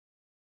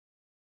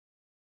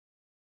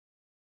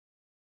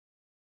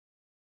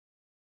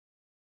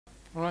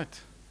All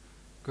right.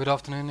 Good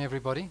afternoon,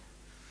 everybody.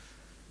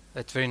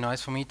 It's very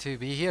nice for me to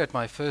be here at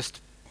my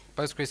first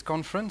Postgres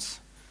conference.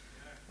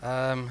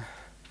 I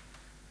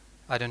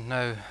don't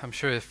know, I'm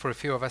sure for a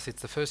few of us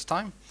it's the first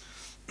time.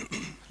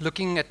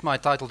 Looking at my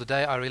title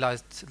today, I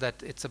realized that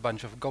it's a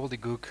bunch of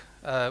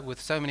gobbledygook with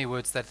so many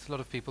words that a lot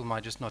of people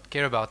might just not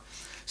care about.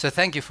 So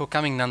thank you for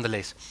coming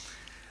nonetheless.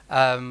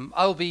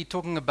 I'll be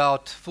talking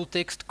about full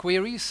text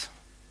queries,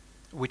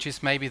 which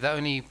is maybe the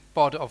only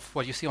part of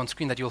what you see on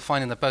screen that you'll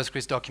find in the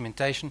Postgres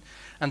documentation,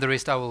 and the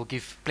rest I will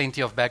give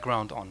plenty of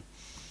background on.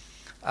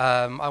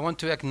 I want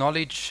to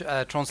acknowledge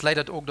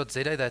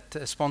translate.org.za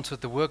that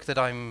sponsored the work that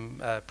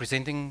I'm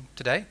presenting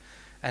today,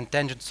 and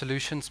Tangent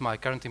Solutions, my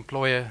current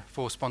employer,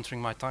 for sponsoring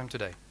my time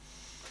today.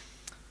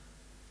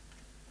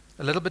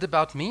 A little bit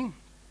about me.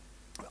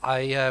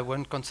 I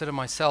won't consider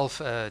myself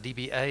a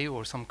DBA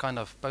or some kind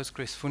of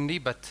Postgres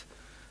fundi, but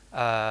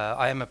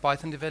I am a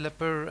Python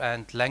developer,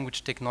 and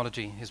language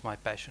technology is my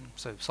passion.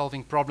 So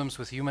solving problems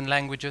with human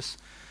languages,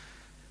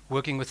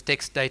 working with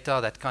text data,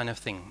 that kind of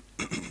thing.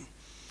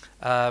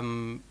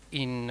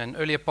 In an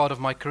earlier part of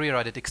my career,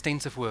 I did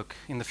extensive work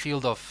in the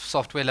field of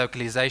software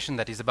localization,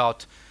 that is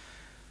about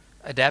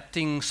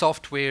adapting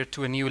software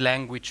to a new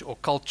language or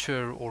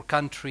culture or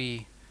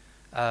country,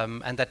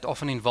 and that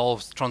often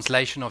involves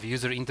translation of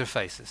user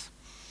interfaces.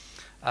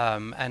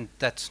 And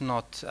that's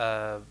not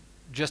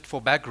just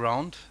for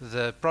background.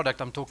 The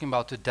product I'm talking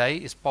about today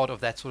is part of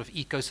that sort of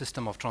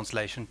ecosystem of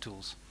translation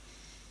tools.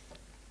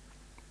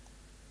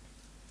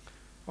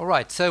 All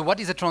right, so what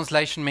is a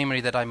translation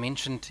memory that I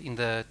mentioned in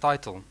the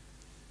title?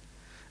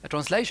 A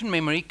translation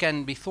memory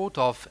can be thought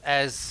of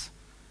as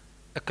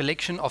a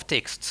collection of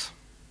texts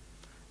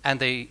and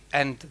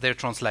their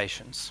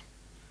translations.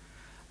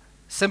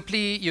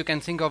 Simply, you can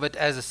think of it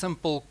as a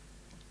simple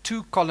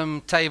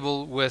two-column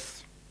table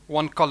with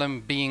one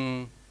column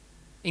being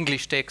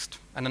English text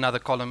and another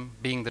column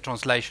being the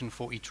translation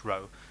for each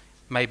row.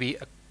 Maybe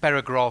a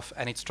paragraph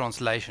and its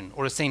translation,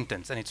 or a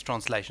sentence and its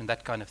translation,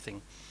 that kind of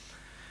thing.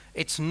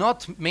 It's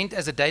not meant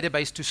as a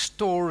database to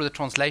store the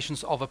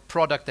translations of a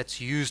product that's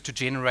used to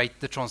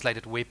generate the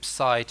translated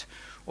website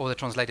or the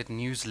translated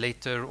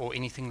newsletter or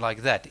anything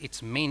like that.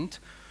 It's meant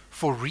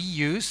for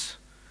reuse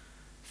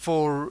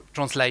for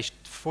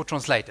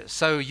translators.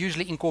 So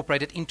usually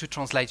incorporated into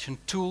translation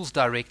tools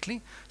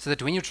directly, so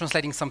that when you're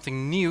translating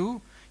something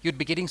new, you'd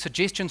be getting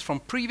suggestions from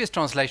previous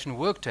translation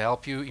work to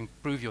help you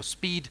improve your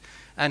speed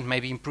and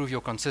maybe improve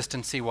your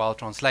consistency while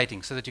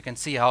translating, so that you can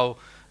see how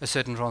a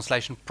certain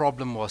translation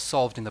problem was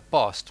solved in the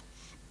past.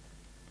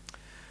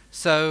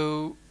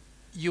 So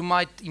you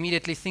might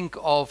immediately think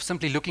of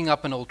simply looking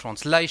up an old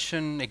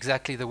translation,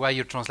 exactly the way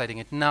you're translating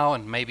it now,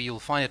 and maybe you'll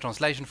find a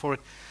translation for it.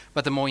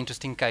 But the more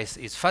interesting case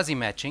is fuzzy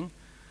matching,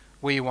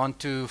 where you want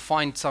to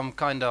find some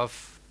kind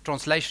of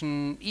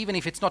translation, even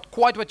if it's not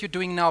quite what you're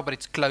doing now, but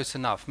it's close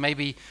enough.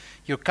 Maybe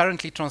you're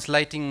currently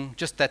translating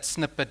just that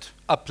snippet,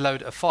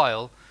 upload a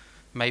file.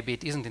 Maybe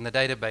it isn't in the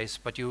database,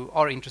 but you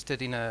are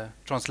interested in a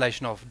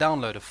translation of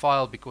download a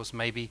file, because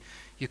maybe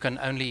you can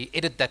only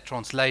edit that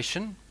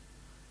translation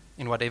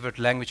in whatever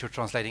language you're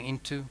translating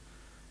into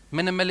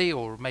minimally,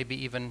 or maybe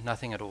even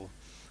nothing at all,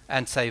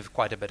 and save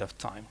quite a bit of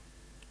time.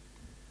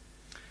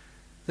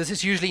 This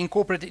is usually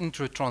incorporated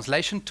into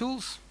translation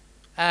tools,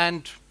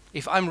 and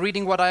if I'm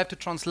reading what I have to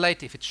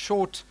translate, if it's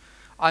short,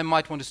 I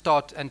might want to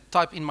start and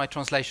type in my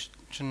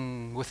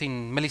translation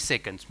within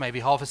milliseconds,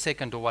 maybe half a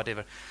second or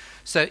whatever.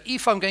 So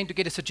if I'm going to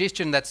get a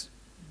suggestion that's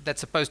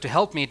supposed to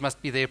help me, it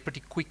must be there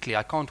pretty quickly.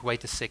 I can't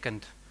wait a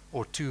second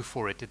or two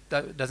for it.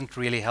 It doesn't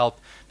really help,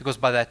 because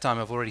by that time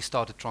I've already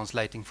started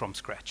translating from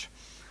scratch,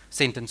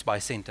 sentence by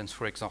sentence,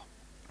 for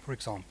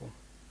example.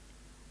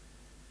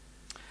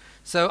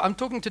 So I'm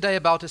talking today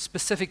about a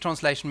specific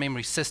translation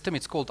memory system.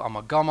 It's called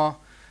amaGama.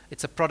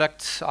 It's a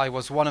product. I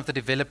was one of the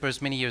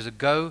developers many years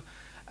ago.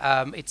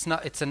 It's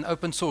an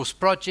open source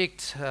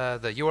project.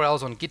 The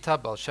URL's on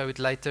GitHub. I'll show it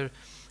later.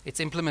 It's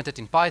implemented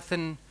in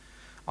Python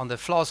on the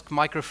Flask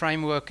micro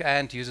framework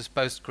and uses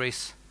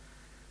Postgres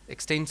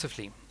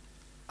extensively.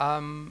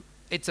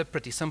 It's a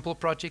pretty simple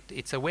project.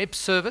 It's a web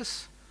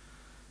service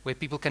where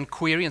people can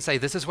query and say,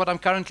 this is what I'm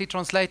currently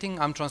translating.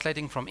 I'm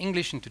translating from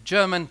English into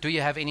German. Do you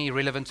have any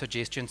relevant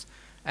suggestions?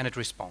 And it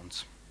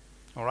responds.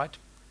 All right?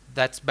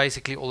 That's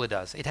basically all it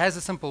does. It has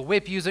a simple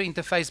web user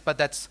interface, but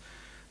that's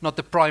not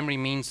the primary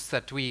means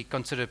that we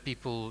consider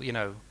people,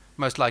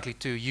 most likely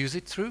to use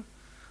it through.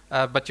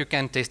 But you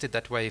can test it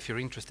that way if you're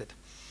interested.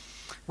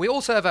 We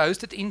also have a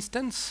hosted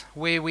instance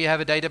where we have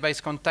a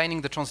database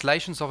containing the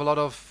translations of a lot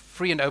of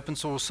free and open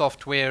source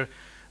software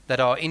that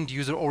are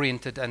end-user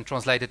oriented and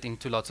translated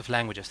into lots of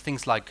languages.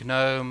 Things like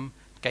GNOME,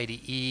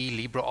 KDE,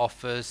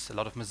 LibreOffice, a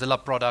lot of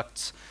Mozilla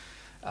products,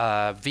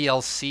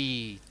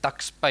 VLC,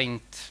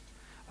 TuxPaint,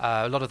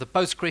 a lot of the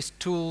Postgres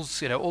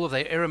tools, all of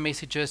their error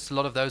messages, a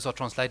lot of those are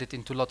translated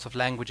into lots of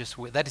languages.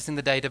 That is in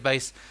the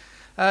database.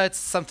 It's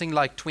something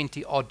like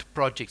 20 odd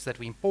projects that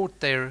we import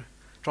their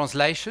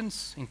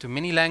translations into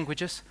many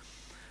languages,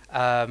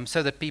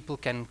 so that people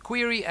can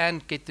query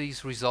and get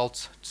these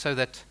results, so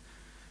that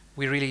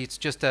It's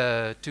just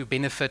to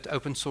benefit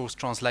open source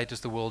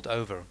translators the world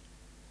over.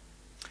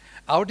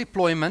 Our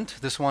deployment,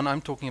 this one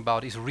I'm talking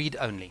about, is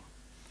read-only.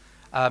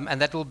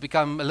 And that will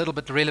become a little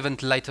bit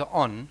relevant later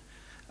on.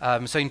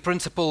 So in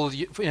principle,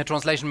 in a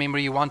translation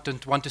memory, you want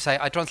to say,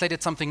 I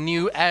translated something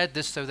new, add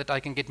this so that I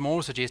can get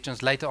more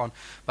suggestions later on,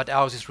 but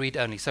ours is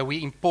read-only. So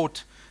we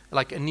import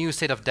like a new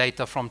set of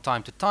data from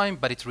time to time,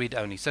 but it's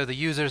read-only. So the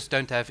users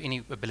don't have any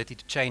ability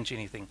to change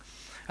anything.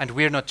 And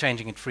we're not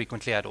changing it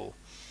frequently at all.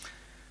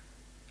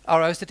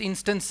 Our hosted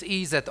instance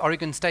is at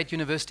Oregon State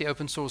University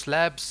Open Source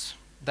Labs.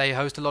 They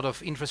host a lot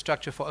of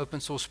infrastructure for open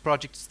source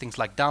projects, things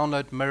like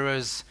download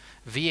mirrors,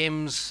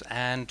 VMs,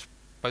 and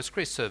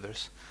Postgres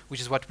servers, which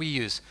is what we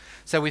use.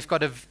 So we've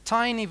got a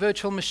tiny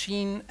virtual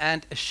machine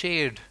and a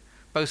shared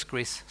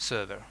Postgres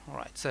server. All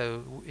right,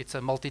 so it's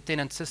a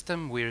multi-tenant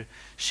system. We're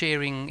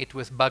sharing it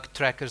with bug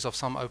trackers of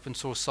some open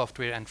source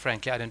software, and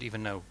frankly, I don't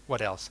even know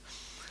what else.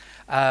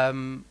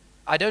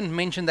 I don't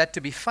mention that to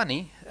be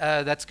funny.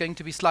 That's going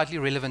to be slightly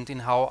relevant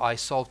in how I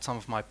solved some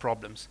of my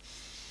problems.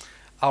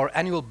 Our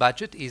annual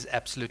budget is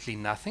absolutely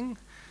nothing,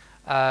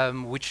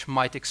 which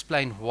might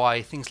explain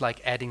why things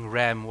like adding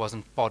RAM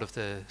wasn't part of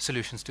the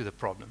solutions to the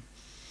problem.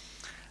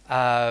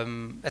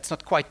 That's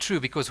not quite true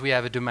because we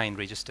have a domain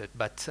registered,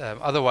 but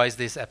otherwise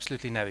there's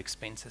absolutely no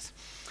expenses.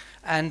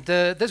 And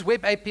this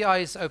web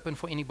API is open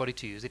for anybody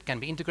to use. It can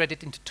be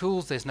integrated into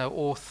tools. There's no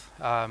auth.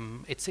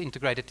 It's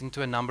integrated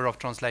into a number of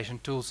translation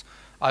tools.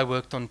 I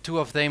worked on 2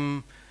 of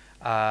them,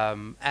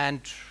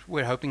 and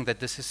we're hoping that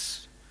this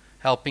is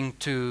helping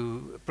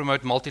to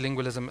promote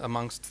multilingualism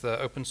amongst the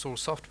open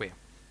source software.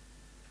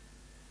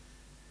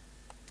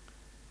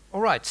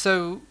 All right,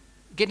 so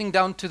getting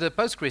down to the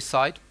Postgres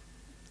side,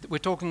 we're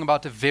talking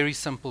about a very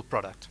simple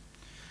product.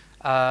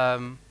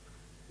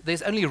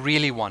 There's only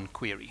really one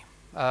query,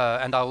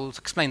 and I will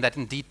explain that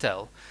in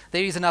detail.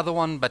 There is another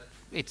one, but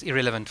it's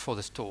irrelevant for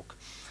this talk.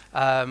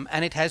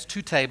 And it has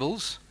 2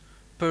 tables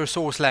per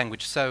source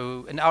language.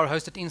 So in our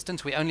hosted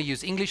instance, we only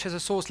use English as a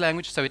source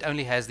language, so it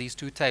only has these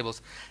 2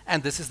 tables.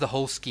 And this is the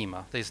whole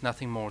schema. There's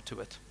nothing more to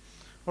it.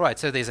 All right,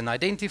 so there's an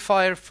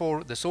identifier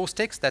for the source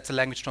text. That's a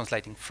language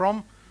translating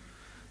from.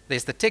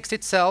 There's the text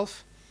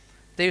itself.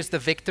 There's the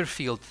vector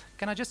field.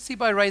 Can I just see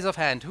by raise of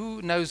hand,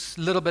 who knows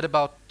a little bit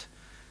about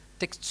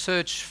text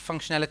search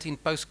functionality in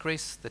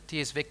Postgres, the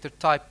TS vector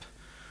type?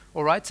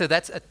 All right, so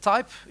that's a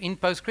type in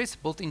Postgres,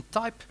 built-in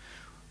type,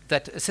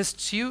 that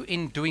assists you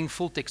in doing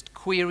full text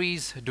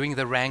queries, doing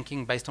the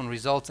ranking based on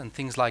results and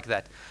things like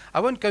that. I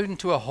won't go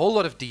into a whole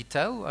lot of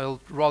detail.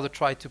 I'll rather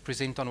try to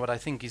present on what I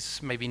think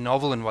is maybe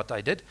novel in what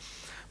I did.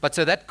 But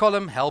so that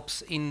column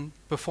helps in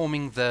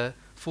performing the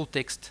full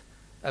text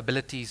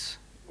abilities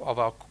of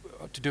our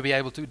to be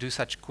able to do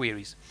such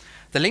queries.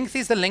 The length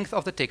is the length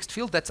of the text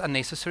field. That's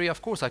unnecessary,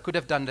 of course. I could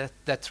have done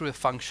that through a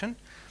function,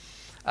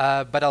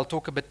 but I'll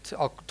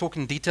talk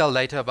in detail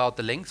later about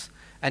the length.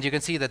 And you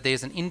can see that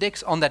there's an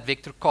index on that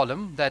vector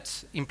column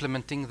that's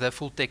implementing the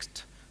full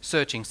text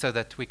searching so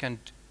that we can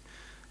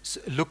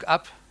look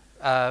up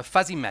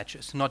fuzzy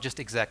matches, not just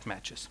exact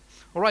matches.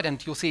 All right,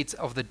 and you'll see it's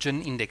of the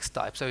GIN index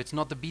type. So it's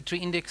not the B-tree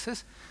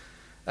index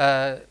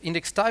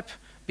type,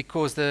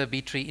 because the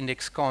B-tree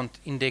index can't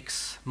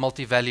index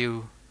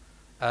multi-value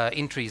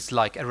entries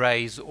like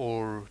arrays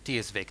or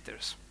TS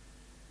vectors.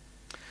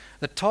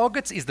 The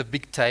targets is the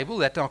big table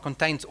that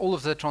contains all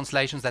of the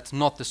translations that's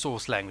not the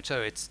source language.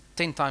 So it's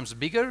 10 times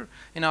bigger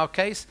in our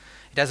case.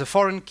 It has a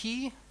foreign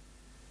key.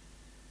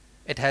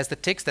 It has the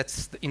text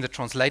that's in the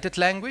translated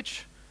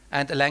language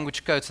and a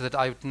language code so that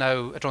I would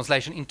know a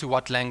translation into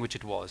what language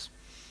it was.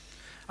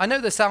 I know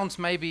this sounds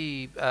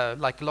maybe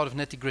like a lot of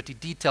nitty-gritty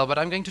detail, but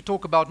I'm going to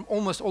talk about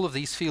almost all of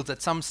these fields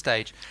at some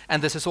stage,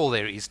 and this is all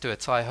there is to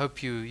it, so I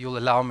hope you'll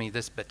allow me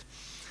this bit.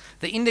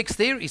 The index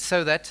there is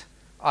so that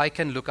I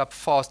can look up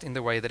fast in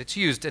the way that it's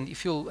used, and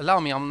if you'll allow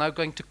me, I'm now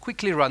going to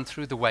quickly run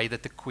through the way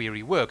that the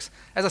query works.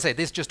 As I say,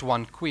 there's just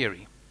one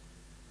query.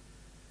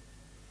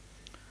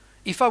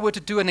 If I were to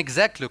do an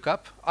exact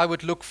lookup, I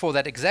would look for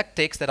that exact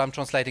text that I'm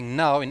translating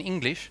now in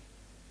English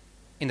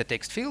in the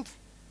text field.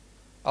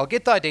 I'll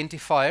get the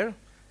identifier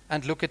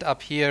and look it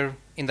up here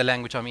in the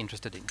language I'm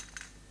interested in.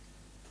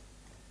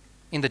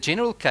 In the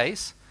general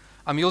case,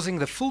 I'm using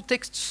the full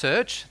text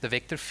search, the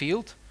vector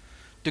field,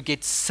 to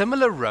get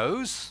similar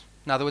rows.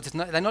 In other words,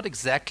 they're not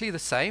exactly the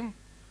same.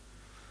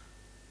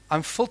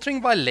 I'm filtering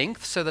by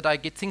length so that I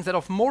get things that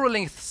are more or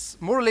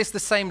less the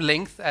same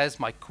length as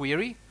my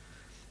query.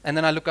 And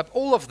then I look up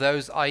all of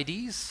those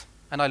IDs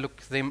and I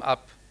look them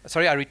up.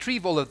 Sorry, I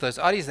retrieve all of those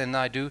IDs and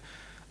I do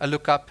a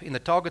lookup in the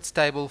targets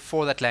table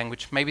for that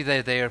language. Maybe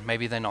they're there,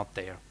 maybe they're not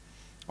there.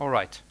 All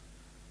right.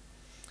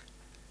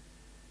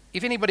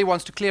 If anybody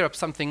wants to clear up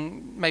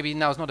something, maybe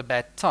now's not a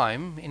bad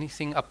time.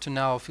 Anything up to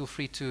now, feel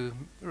free to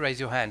raise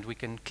your hand. We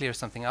can clear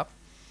something up.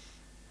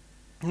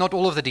 Not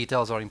all of the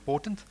details are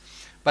important,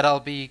 but I'll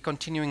be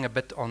continuing a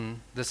bit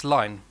on this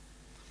line.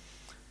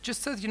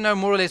 Just so that you know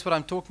more or less what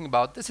I'm talking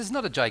about, this is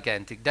not a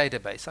gigantic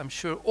database. I'm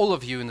sure all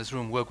of you in this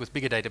room work with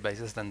bigger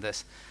databases than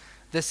this.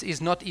 This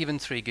is not even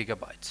 3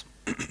 gigabytes.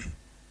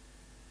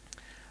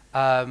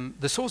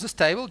 The sources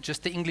table,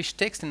 just the English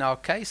text in our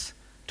case,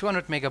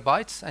 200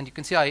 megabytes, and you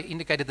can see I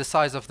indicated the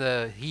size of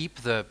the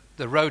heap, the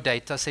row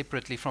data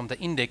separately from the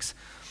index,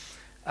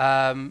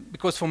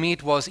 because for me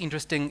it was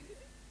interesting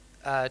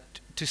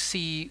to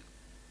see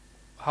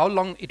how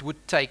long it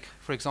would take,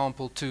 for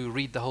example, to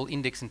read the whole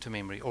index into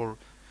memory, or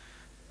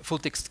full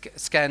text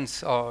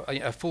scans or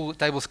full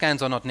table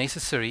scans are not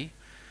necessary.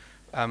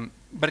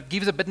 But it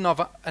gives a bit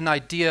of an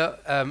idea,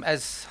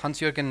 as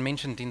Hans-Jürgen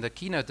mentioned in the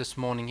keynote this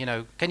morning,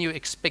 can you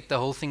expect the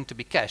whole thing to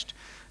be cached?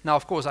 Now,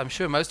 of course, I'm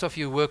sure most of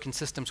you work in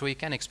systems where you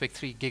can expect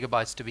 3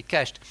 gigabytes to be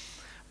cached,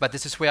 but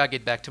this is where I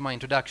get back to my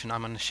introduction.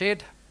 I'm on a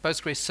shared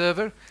Postgres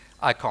server,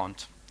 I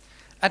can't.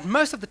 And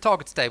most of the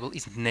targets table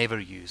is never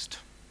used.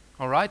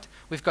 All right?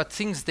 We've got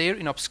things there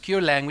in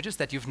obscure languages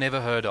that you've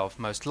never heard of,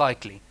 most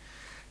likely.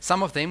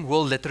 Some of them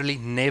will literally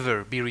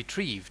never be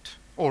retrieved,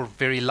 or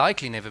very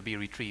likely never be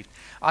retrieved.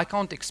 I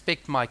can't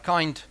expect my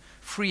kind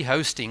free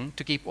hosting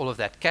to keep all of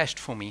that cached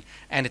for me,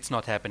 and it's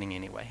not happening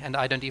anyway. And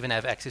I don't even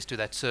have access to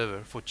that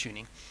server for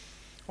tuning.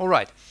 All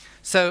right,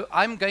 so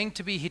I'm going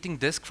to be hitting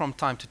disk from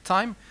time to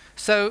time.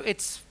 So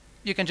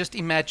you can just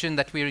imagine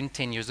that we're in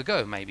 10 years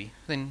ago, maybe.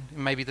 Then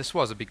maybe this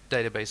was a big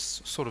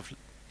database, sort of,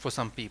 for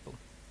some people.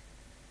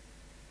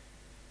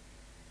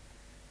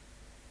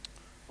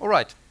 All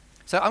right,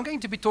 so I'm going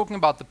to be talking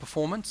about the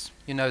performance.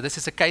 This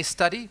is a case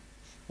study,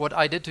 what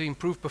I did to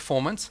improve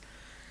performance.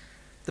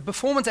 The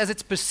performance as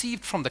it's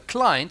perceived from the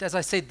client, as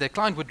I said, the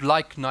client would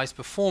like nice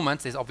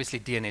performance. There's obviously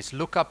DNS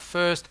lookup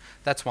first.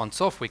 That's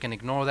once off. We can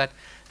ignore that.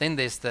 Then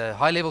there's the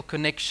high-level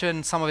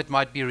connection. Some of it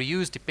might be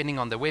reused depending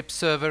on the web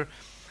server.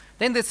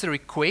 Then there's the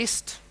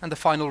request and the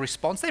final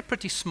response. They're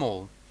pretty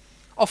small.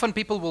 Often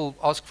people will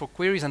ask for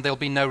queries and there'll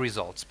be no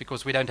results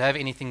because we don't have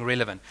anything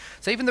relevant.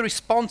 So even the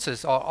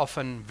responses are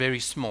often very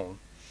small.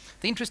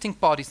 The interesting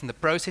part is in the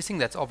processing.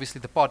 That's obviously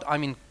the part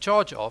I'm in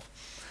charge of.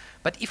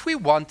 But if we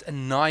want a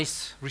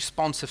nice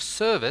responsive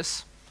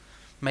service,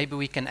 maybe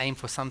we can aim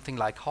for something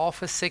like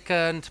half a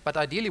second, but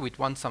ideally we'd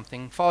want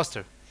something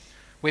faster.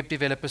 Web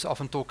developers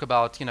often talk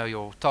about,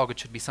 your target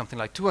should be something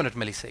like 200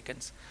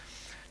 milliseconds.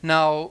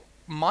 Now,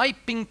 my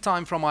ping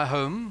time from my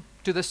home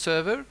to the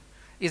server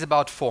is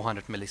about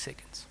 400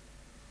 milliseconds.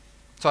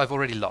 So I've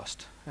already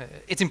lost.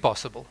 It's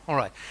impossible. All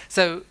right.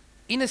 So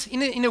in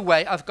a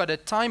way, I've got a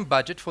time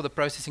budget for the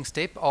processing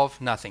step of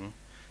nothing,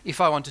 if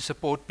I want to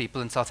support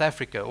people in South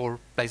Africa or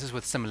places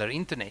with similar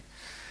internet.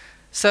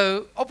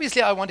 So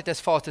obviously I want it as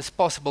fast as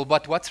possible,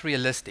 but what's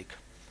realistic?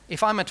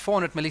 If I'm at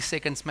 400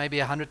 milliseconds, maybe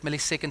 100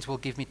 milliseconds will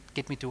get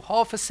me to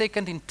half a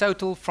second in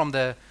total from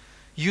the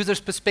user's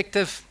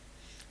perspective.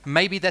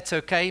 Maybe that's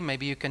okay.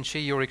 Maybe you can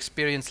share your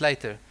experience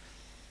later.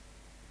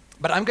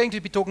 But I'm going to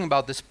be talking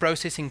about this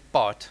processing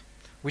part,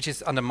 which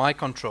is under my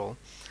control.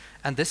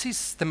 And this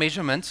is the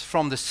measurements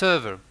from the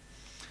server.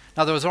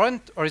 Now, the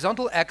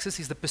horizontal axis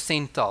is the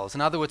percentiles.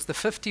 In other words, the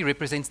 50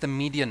 represents the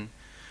median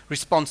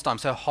response time.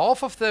 So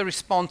half of the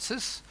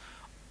responses,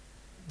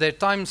 their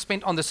time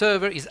spent on the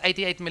server is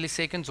 88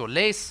 milliseconds or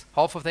less.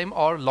 Half of them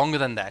are longer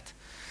than that.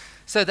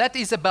 So that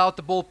is about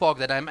the ballpark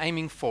that I'm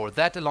aiming for.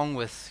 That, along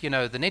with,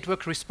 the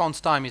network response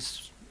time,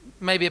 is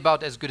maybe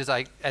about as good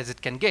as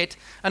it can get.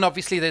 And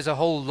obviously, there's a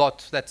whole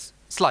lot that's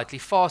slightly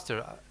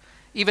faster,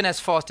 even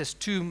as fast as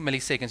 2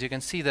 milliseconds. You can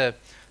see the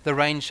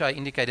range I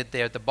indicated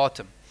there at the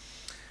bottom.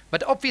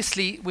 But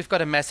obviously, we've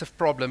got a massive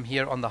problem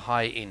here on the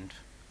high end,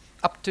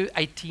 up to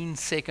 18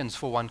 seconds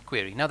for one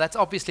query. Now, that's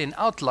obviously an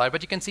outlier,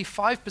 but you can see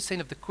 5%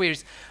 of the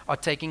queries are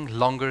taking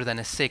longer than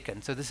a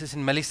second. So this is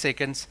in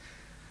milliseconds.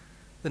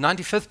 The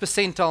 95th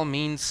percentile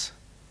means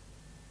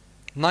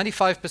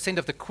 95%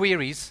 of the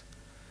queries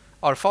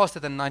are faster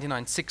than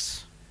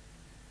 996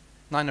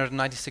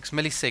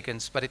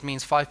 milliseconds, but it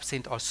means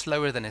 5% are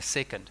slower than a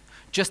second,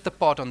 just the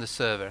part on the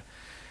server.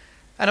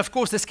 And of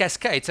course, this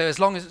cascades. So as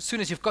soon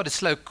as you've got a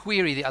slow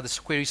query, the other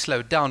queries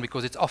slow down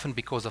because it's often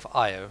because of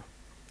I/O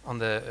on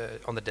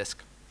the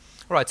disk.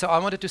 All right. So I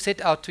wanted to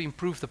set out to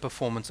improve the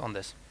performance on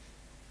this.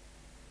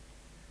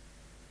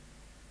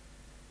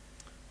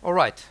 All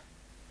right.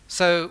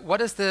 So what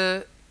does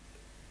the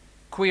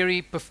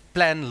query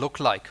plan look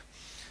like?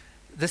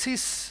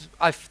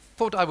 I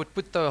thought I would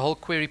put the whole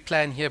query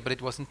plan here, but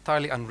it was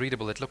entirely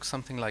unreadable. It looks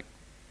something like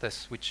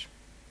this, which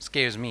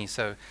scares me.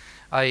 So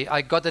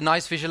I got a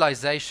nice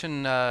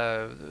visualization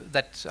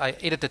that I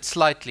edited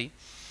slightly.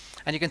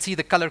 And you can see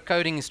the color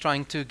coding is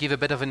trying to give a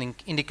bit of an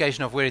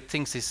indication of where it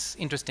thinks is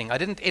interesting. I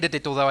didn't edit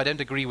it, although I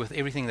don't agree with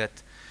everything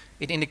that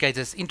it indicates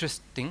as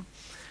interesting.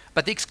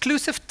 But the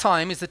exclusive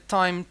time is the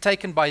time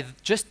taken by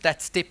just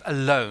that step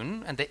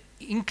alone, and the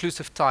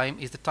inclusive time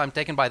is the time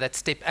taken by that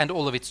step and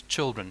all of its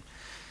children.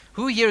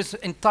 Who here is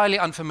entirely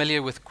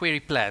unfamiliar with query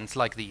plans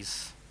like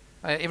these?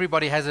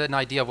 Everybody has an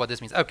idea of what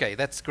this means. Okay,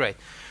 that's great.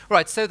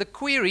 Right, so the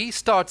query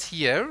starts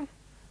here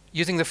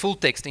using the full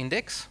text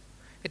index.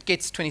 It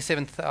gets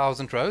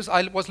 27,000 rows.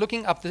 I was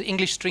looking up the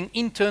English string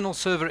internal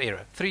server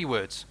error, 3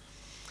 words.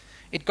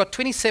 It got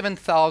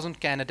 27,000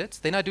 candidates.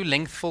 Then I do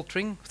length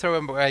filtering, throw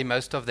away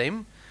most of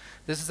them.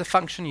 This is a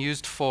function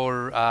used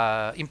for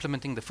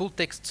implementing the full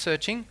text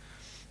searching.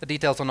 The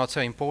details are not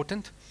so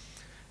important.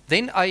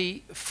 Then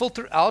I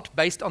filter out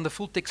based on the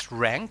full text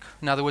rank.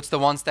 In other words, the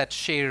ones that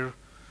share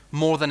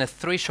more than a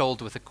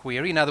threshold with a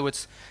query. In other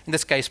words, in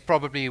this case,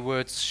 probably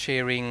words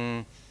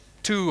sharing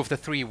 2 of the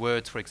 3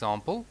 words, for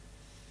example.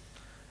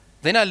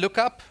 Then I look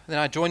up, then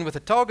I join with the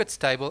targets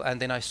table,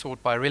 and then I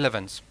sort by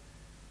relevance.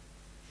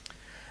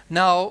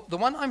 Now, the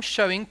one I'm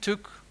showing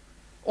took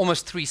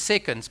almost 3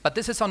 seconds, but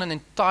this is on an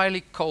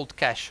entirely cold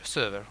cache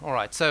server. All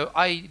right, so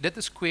I did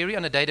this query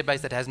on a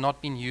database that has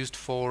not been used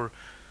for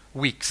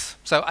weeks.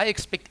 So I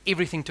expect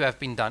everything to have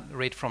been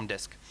read from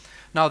disk.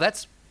 Now,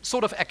 that's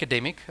sort of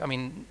academic. I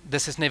mean,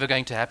 this is never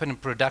going to happen in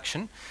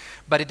production,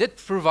 but it did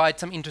provide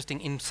some interesting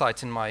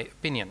insights in my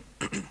opinion.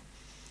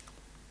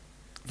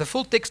 The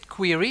full text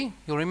query,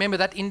 you'll remember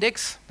that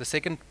index, the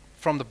second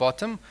from the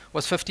bottom,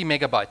 was 50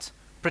 megabytes,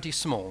 pretty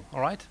small,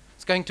 all right?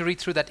 It's going to read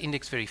through that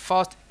index very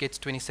fast, gets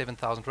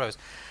 27,000 rows.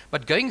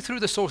 But going through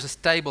the sources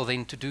table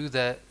then to do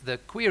the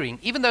querying,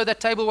 even though that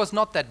table was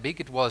not that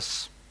big, it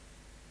was,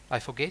 I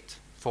forget,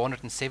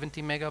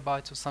 470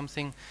 megabytes or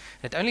something.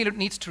 It only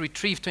needs to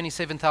retrieve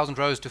 27,000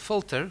 rows to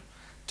filter,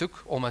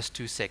 took almost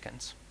 2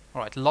 seconds.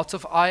 All right, lots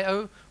of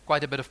I/O,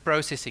 quite a bit of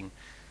processing.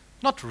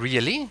 Not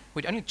really,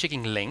 we're only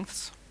checking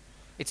lengths.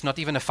 It's not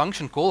even a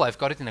function call, I've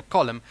got it in a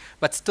column,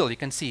 but still you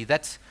can see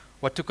that's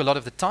what took a lot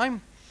of the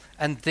time.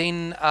 And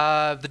then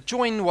the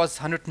join was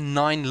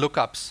 109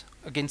 lookups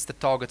against the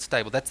targets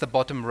table, that's the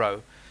bottom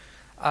row.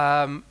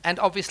 And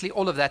obviously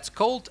all of that's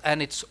cold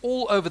and it's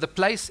all over the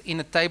place in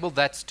a table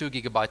that's 2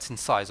 gigabytes in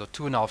size or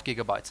 2.5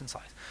 gigabytes in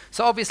size.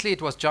 So obviously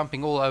it was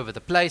jumping all over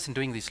the place and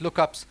doing these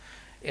lookups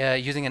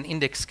using an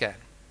index scan.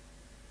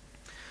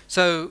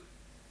 So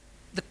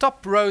the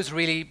top rows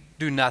really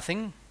do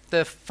nothing.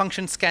 The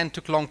function scan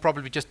took long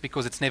probably just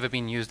because it's never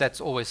been used.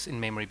 That's always in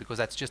memory because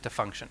that's just a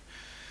function.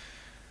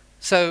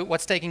 So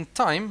what's taking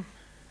time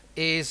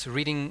is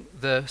reading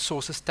the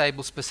sources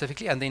table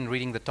specifically and then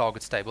reading the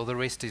targets table. The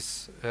rest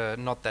is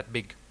not that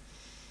big.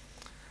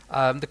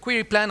 The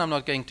query plan I'm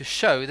not going to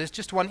show. There's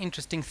just one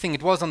interesting thing.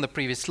 It was on the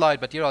previous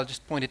slide, but here I'll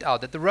just point it out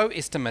that the row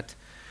estimate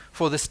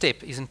for the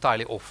step is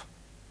entirely off.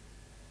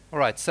 All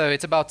right, so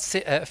it's about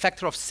a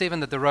factor of 7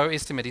 that the row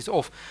estimate is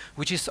off,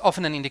 which is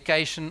often an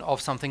indication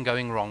of something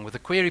going wrong with the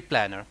query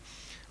planner.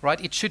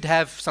 Right? It should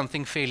have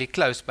something fairly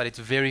close, but it's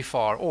very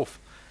far off.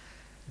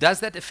 Does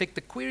that affect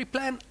the query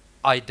plan?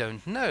 I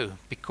don't know,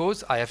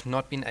 because I have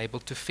not been able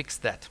to fix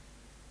that.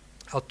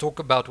 I'll talk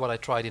about what I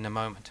tried in a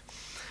moment.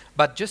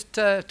 But just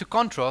to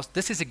contrast,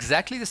 this is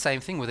exactly the same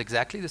thing with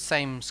exactly the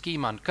same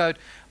schema and code,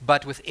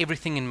 but with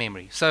everything in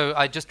memory. So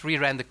I just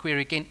reran the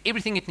query again.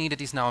 Everything it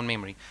needed is now in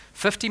memory.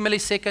 50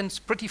 milliseconds,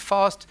 pretty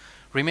fast,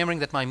 remembering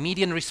that my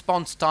median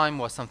response time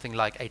was something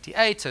like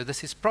 88. So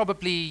this is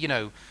probably, you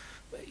know,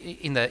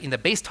 in the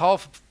best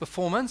half of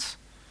performance.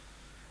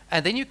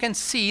 And then you can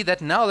see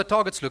that now the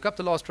targets look up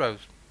the last row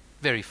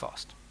very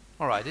fast.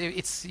 All right,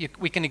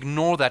 we can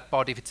ignore that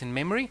part if it's in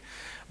memory.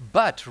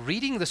 But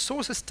reading the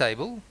sources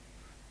table,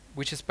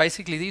 which is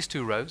basically these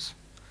 2 rows,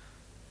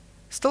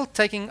 still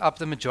taking up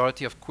the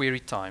majority of query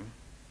time.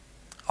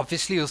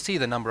 Obviously, you'll see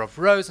the number of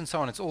rows and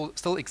so on. It's all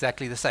still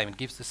exactly the same. It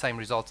gives the same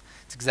results.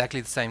 It's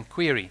exactly the same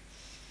query.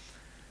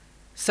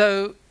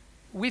 So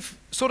we've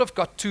sort of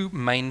got 2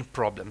 main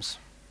problems.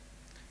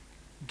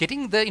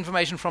 Getting the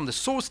information from the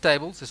source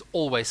tables is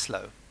always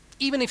slow.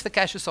 Even if the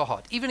caches are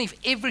hot, even if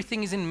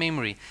everything is in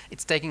memory,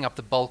 it's taking up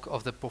the bulk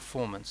of the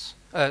performance,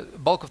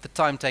 bulk of the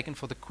time taken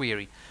for the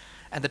query.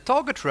 And the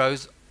target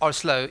rows are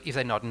slow if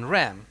they're not in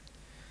RAM.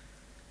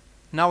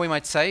 Now we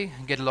might say,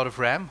 get a lot of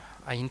RAM.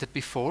 I hinted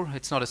before,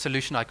 it's not a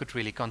solution I could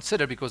really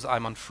consider because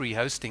I'm on free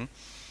hosting.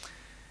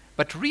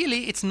 But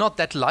really, it's not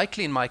that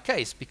likely in my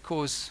case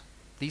because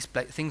these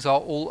things are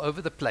all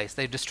over the place.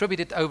 They're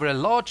distributed over a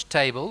large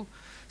table.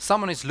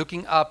 Someone is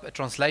looking up a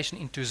translation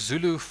into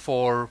Zulu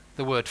for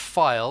the word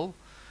file.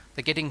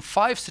 They're getting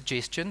 5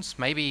 suggestions,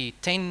 maybe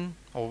 10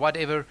 or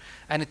whatever,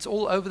 and it's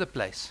all over the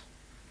place.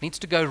 Needs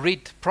to go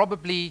read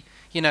probably,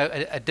 you know,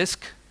 a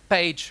disk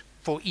page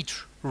for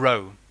each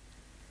row.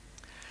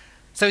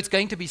 So it's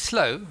going to be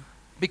slow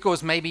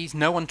because maybe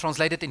no one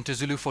translated into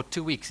Zulu for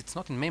 2 weeks. It's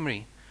not in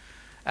memory.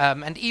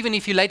 And even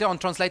if you later on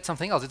translate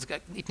something else,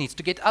 it needs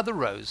to get other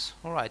rows.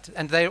 All right,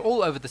 and they're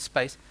all over the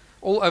space,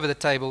 all over the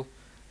table.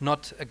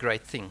 Not a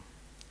great thing.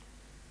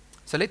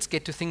 So let's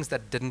get to things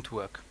that didn't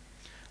work.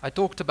 I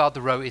talked about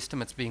the row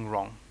estimates being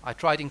wrong. I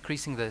tried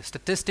increasing the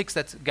statistics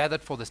that's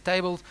gathered for this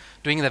table,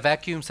 doing the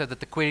vacuum so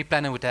that the query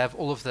planner would have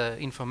all of the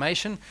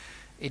information.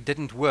 It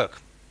didn't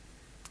work.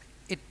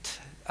 It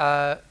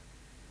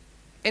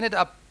ended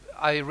up,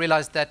 I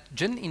realized that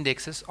GIN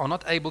indexes are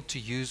not able to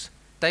use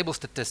table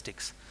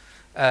statistics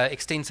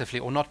extensively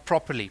or not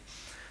properly.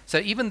 So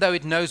even though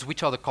it knows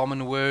which are the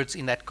common words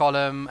in that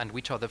column and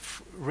which are the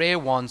rare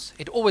ones,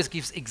 it always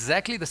gives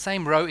exactly the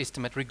same row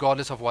estimate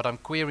regardless of what I'm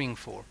querying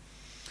for.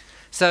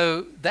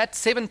 So that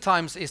 7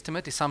 times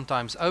estimate is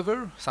sometimes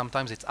over,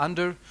 sometimes it's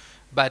under.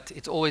 but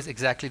it's always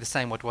exactly the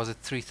same. What was it,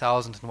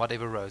 3,000 and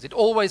whatever rows? It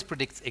always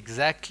predicts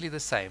exactly the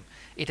same.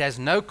 It has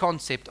no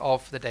concept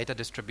of the data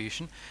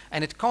distribution,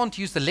 and it can't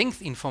use the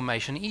length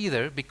information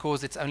either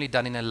because it's only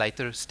done in a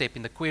later step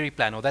in the query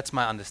plan, or that's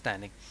my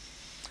understanding.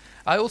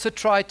 I also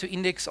tried to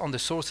index on the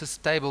sources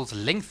table's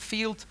length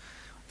field,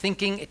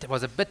 thinking it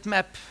was a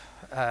bitmap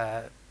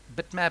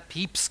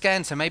heap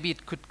scan, so maybe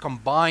it could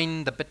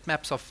combine the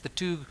bitmaps of the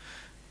two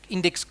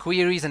index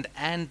queries and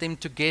AND them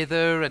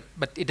together,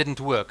 but it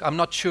didn't work. I'm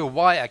not sure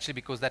why, actually,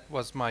 because that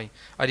was my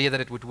idea that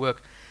it would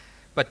work.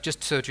 But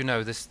just so you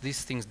know,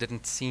 these things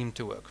didn't seem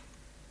to work.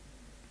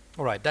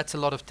 All right, that's a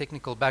lot of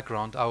technical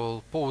background. I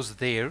will pause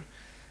there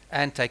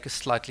and take a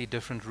slightly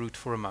different route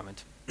for a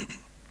moment.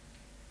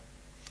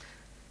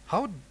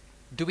 How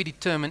do we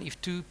determine if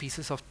two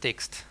pieces of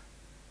text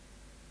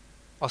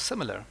are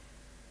similar?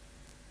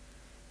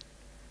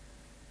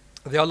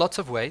 There are lots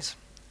of ways.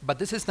 But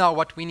this is now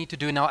what we need to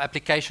do in our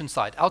application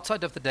side.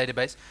 Outside of the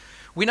database,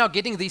 we're now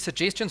getting these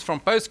suggestions from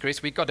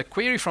Postgres. We got a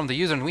query from the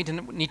user, and we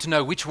need to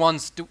know which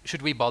ones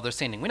should we bother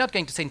sending. We're not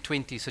going to send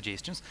 20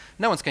 suggestions.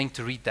 No one's going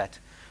to read that.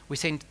 We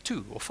send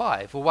 2 or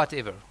 5 or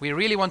whatever. We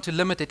really want to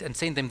limit it and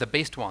send them the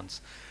best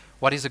ones.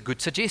 What is a good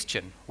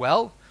suggestion?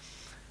 Well,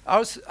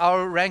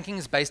 our ranking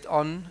is based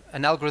on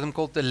an algorithm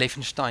called the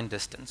Leffenstein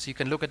distance. You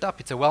can look it up.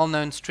 It's a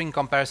well-known string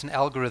comparison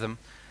algorithm.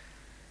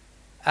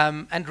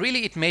 And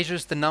really, it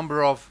measures the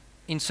number of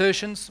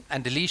insertions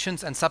and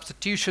deletions and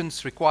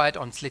substitutions required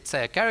on, let's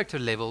say, a character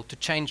level to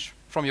change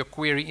from your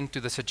query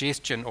into the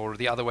suggestion or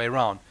the other way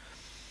around.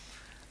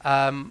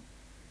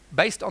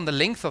 Based on the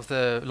length of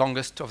the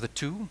longest of the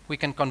two, we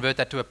can convert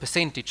that to a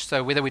percentage.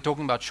 So whether we're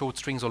talking about short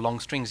strings or long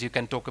strings, you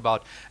can talk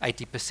about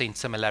 80%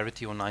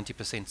 similarity or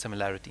 90%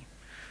 similarity.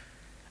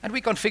 And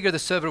we configure the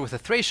server with a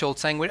threshold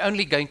saying we're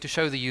only going to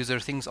show the user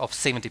things of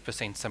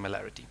 70%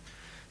 similarity.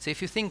 So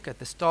if you think at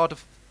the start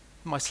of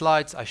my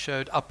slides, I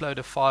showed upload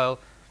a file,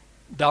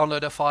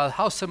 download a file.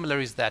 How similar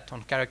is that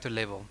on character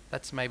level?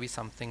 That's maybe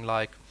something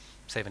like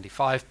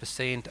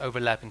 75%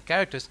 overlap in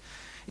characters.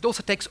 It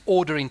also takes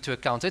order into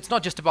account. So it's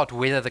not just about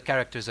whether the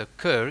characters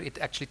occur, it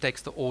actually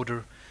takes the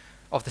order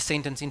of the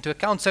sentence into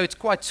account. So it's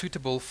quite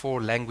suitable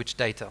for language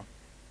data.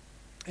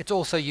 It's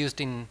also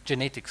used in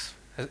genetics,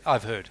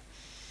 I've heard.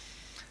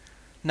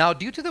 Now,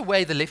 due to the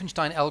way the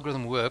Leffenstein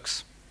algorithm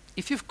works,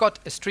 if you've got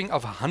a string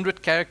of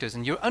 100 characters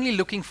and you're only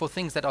looking for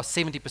things that are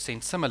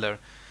 70% similar,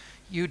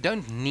 you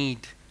don't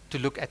need to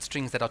look at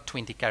strings that are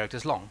 20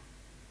 characters long,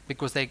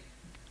 because they're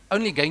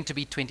only going to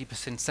be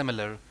 20%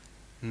 similar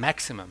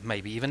maximum,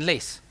 maybe even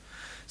less.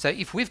 So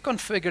if we've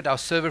configured our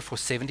server for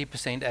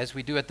 70%, as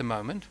we do at the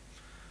moment,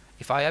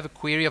 if I have a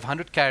query of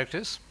 100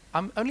 characters,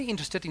 I'm only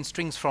interested in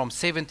strings from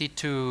 70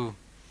 to,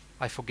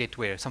 I forget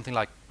where, something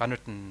like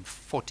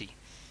 140.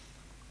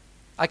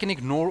 I can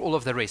ignore all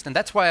of the rest, and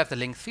that's why I have the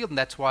length field, and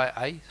that's why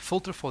I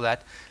filter for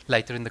that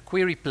later in the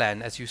query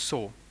plan, as you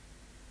saw.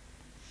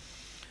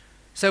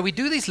 So we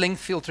do this length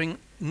filtering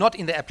not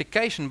in the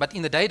application, but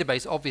in the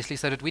database, obviously,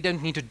 so that we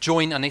don't need to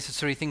join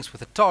unnecessary things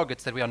with the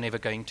targets that we are never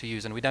going to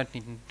use, and we don't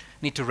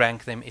need to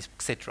rank them,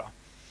 etc.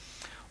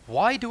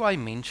 Why do I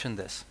mention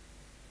this?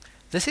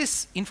 This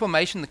is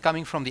information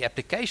coming from the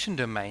application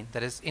domain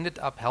that has ended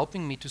up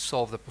helping me to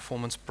solve the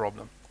performance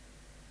problem.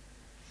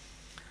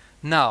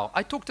 Now,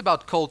 I talked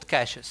about cold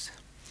caches.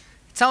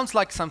 It sounds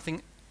like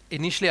something,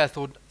 initially I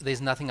thought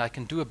there's nothing I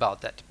can do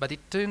about that, but it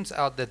turns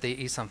out that there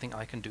is something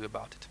I can do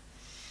about it.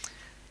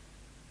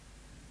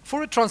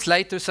 For a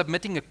translator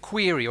submitting a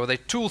query, or their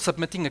tool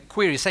submitting a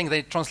query saying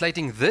they're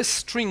translating this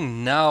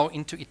string now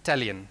into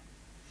Italian,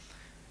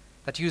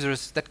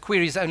 that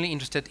query is only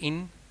interested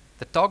in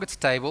the targets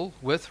table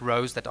with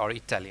rows that are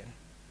Italian.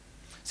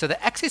 So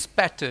the access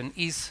pattern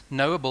is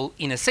knowable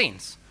in a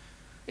sense.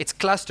 It's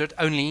clustered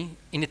only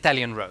in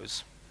Italian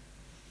rows.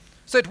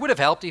 So it would have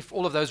helped if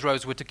all of those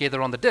rows were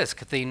together on the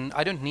disk. Then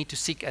I don't need to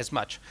seek as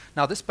much.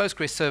 Now, this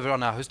Postgres server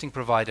on our hosting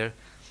provider,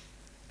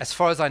 as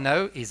far as I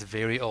know, is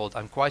very old.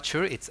 I'm quite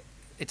sure it's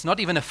not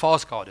even a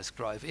fast hard disk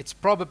drive. It's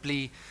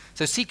probably,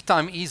 so seek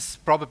time is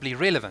probably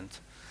relevant.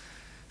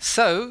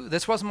 So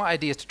this was my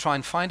idea, to try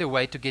and find a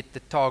way to get the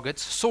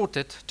targets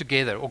sorted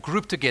together or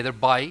grouped together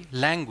by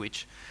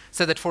language,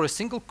 so that for a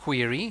single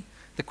query,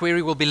 the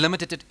query will be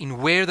limited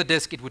in where the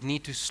disk it would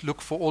need to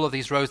look for all of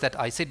these rows that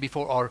I said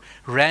before are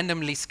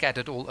randomly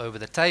scattered all over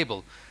the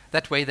table.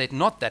 That way they're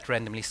not that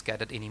randomly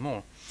scattered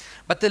anymore.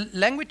 But the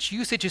language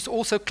usage is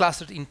also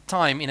clustered in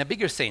time in a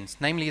bigger sense,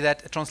 namely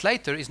that a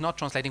translator is not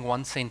translating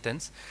one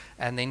sentence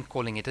and then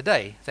calling it a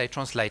day. They're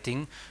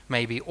translating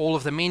maybe all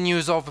of the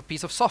menus of a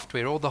piece of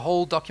software or the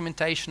whole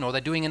documentation, or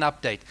they're doing an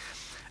update.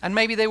 And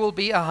maybe there will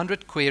be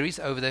 100 queries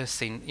over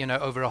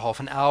over a half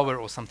an hour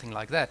or something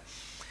like that.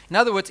 In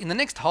other words, in the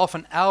next half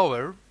an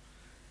hour,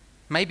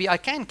 maybe I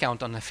can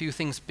count on a few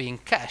things being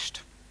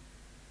cached.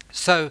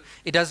 So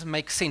it does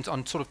make sense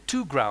on sort of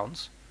two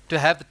grounds to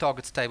have the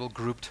targets table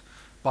grouped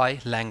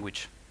by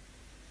language.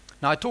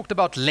 Now, I talked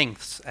about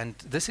lengths, and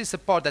this is a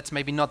part that's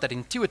maybe not that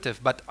intuitive,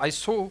 but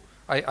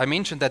I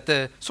mentioned that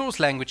the source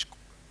language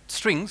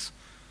strings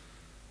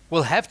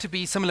will have to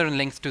be similar in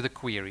length to the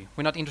query.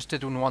 We're not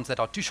interested in ones that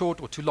are too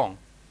short or too long.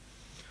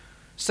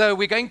 So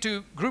we're going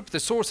to group the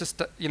sources,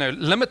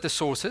 limit the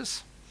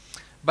sources,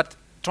 but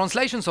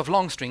translations of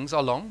long strings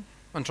are long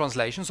and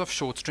translations of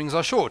short strings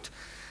are short.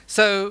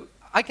 So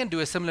I can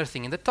do a similar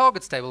thing in the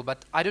targets table,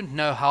 but I don't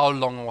know how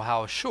long or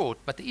how short.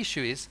 But the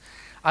issue is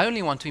I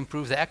only want to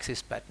improve the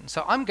access pattern.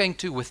 So I'm going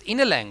to, within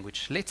a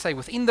language, let's say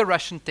within the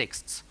Russian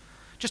texts,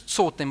 just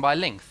sort them by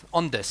length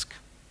on disk.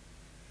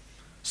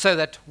 So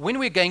that when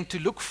we're going to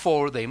look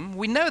for them,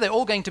 we know they're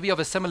all going to be of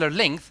a similar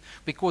length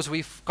because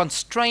we've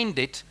constrained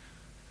it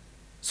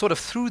sort of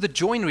through the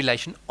join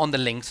relation on the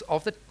lengths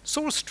of the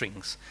source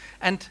strings.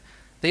 And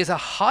there's a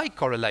high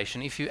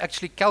correlation if you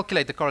actually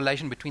calculate the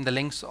correlation between the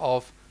lengths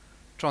of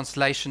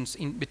translations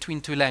in between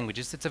two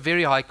languages. It's a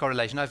very high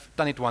correlation. I've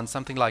done it once,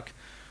 something like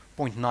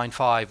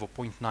 0.95 or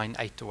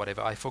 0.98 or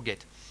whatever, I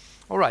forget.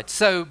 All right,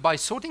 so by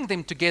sorting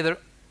them together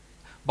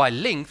by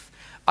length,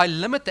 I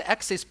limit the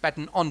access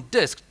pattern on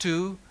disk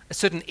to a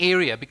certain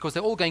area because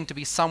they're all going to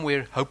be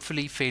somewhere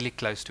hopefully fairly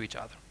close to each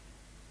other.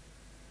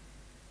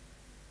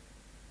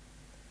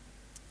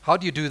 How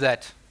do you do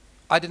that?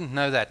 I didn't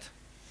know that.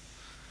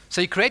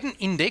 So you create an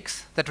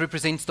index that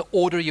represents the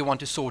order you want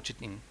to sort it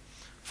in.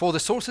 For the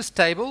sources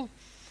table,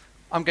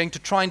 I'm going to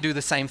try and do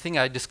the same thing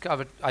I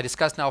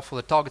discussed now for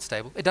the targets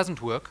table. It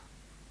doesn't work.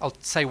 I'll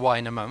say why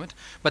in a moment.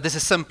 But this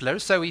is simpler.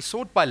 So we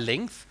sort by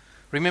length.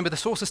 Remember, the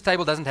sources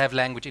table doesn't have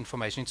language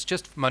information. It's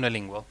just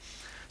monolingual.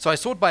 So I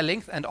sort by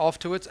length and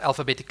afterwards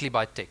alphabetically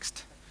by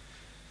text.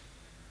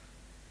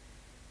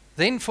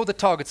 Then for the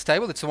targets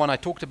table, it's the one I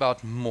talked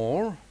about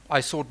more. I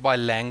sort by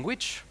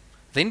language,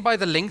 then by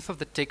the length of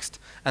the text,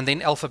 and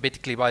then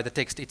alphabetically by the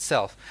text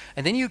itself.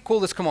 And then you call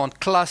this command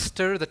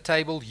cluster the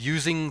table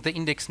using the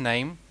index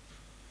name.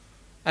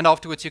 And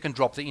afterwards you can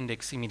drop the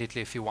index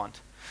immediately if you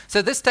want.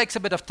 So this takes a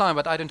bit of time,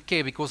 but I don't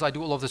care because I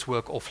do all of this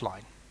work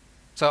offline.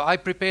 So I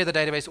prepare the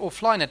database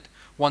offline at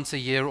once a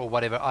year or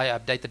whatever. I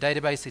update the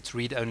database. It's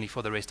read-only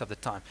for the rest of the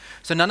time.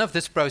 So none of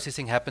this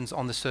processing happens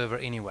on the server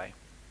anyway.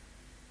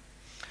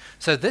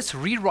 So this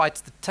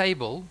rewrites the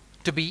table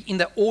to be in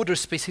the order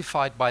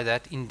specified by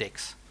that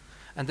index.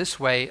 And this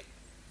way,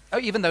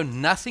 even though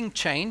nothing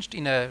changed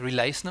in a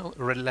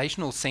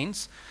relational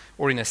sense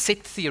or in a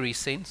set theory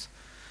sense,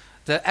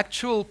 the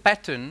actual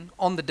pattern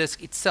on the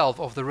disk itself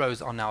of the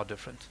rows are now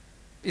different,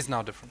 is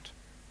now different.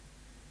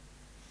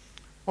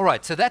 All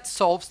right, so that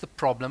solves the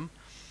problem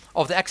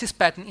of the access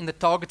pattern in the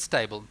targets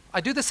table.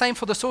 I do the same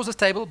for the sources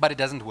table, but it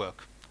doesn't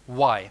work.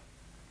 Why?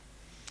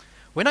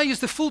 When I use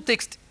the full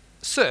text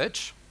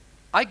search,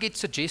 I get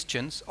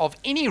suggestions of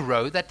any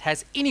row that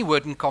has any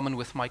word in common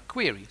with my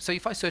query. So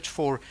if I search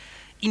for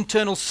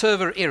internal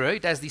server error,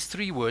 it has these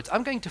 3 words.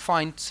 I'm going to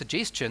find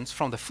suggestions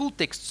from the full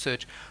text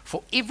search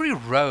for every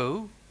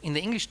row in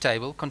the English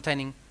table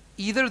containing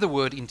either the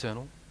word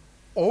internal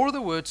or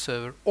the word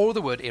server or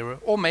the word error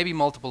or maybe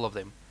multiple of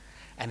them.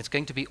 And it's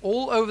going to be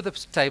all over the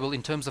table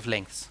in terms of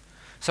lengths.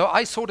 So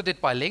I sorted it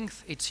by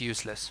length. It's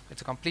useless.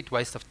 It's a complete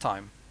waste of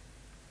time.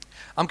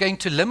 I'm going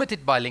to limit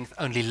it by length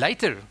only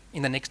later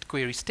in the next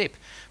query step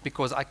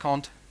because I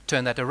can't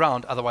turn that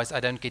around. Otherwise, I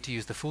don't get to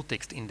use the full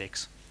text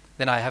index.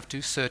 Then I have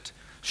to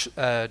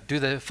do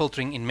the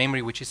filtering in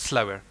memory, which is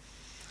slower.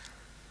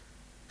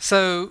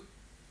 So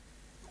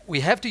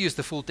we have to use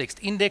the full text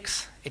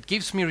index. It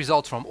gives me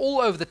results from all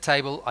over the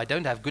table. I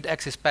don't have good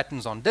access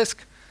patterns on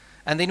disk.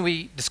 And then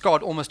we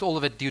discard almost all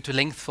of it due to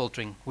length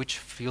filtering, which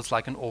feels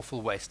like an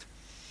awful waste.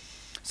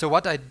 So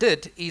what I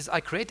did is I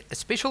create a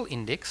special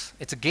index.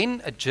 It's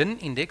again a GIN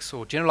index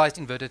or generalized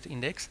inverted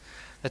index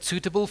that's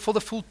suitable for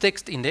the full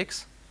text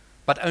index,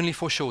 but only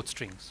for short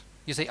strings.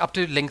 You say up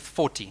to length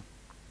 40.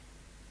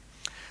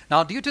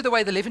 Now, due to the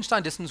way the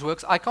Levenshtein distance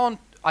works, I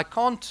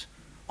can't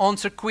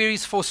answer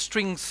queries for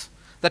strings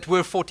that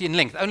were 40 in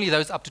length, only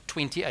those up to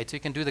 28. So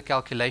you can do the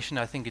calculation.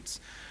 I think it's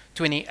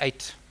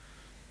 28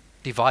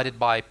 divided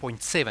by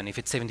 0.7 if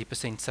it's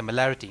 70%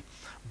 similarity.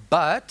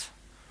 But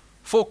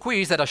for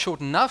queries that are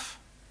short enough,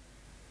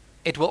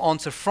 it will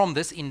answer from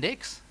this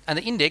index, and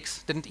the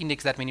index didn't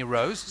index that many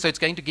rows, so it's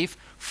going to give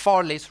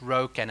far less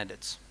row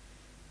candidates.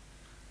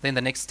 Then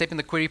the next step in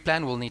the query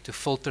plan will need to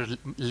filter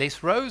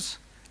less rows,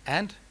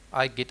 and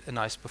I get a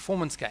nice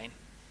performance gain.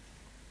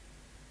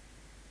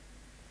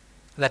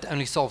 That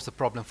only solves the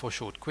problem for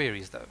short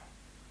queries though.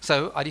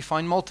 So I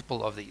define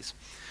multiple of these.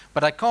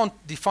 But I can't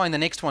define the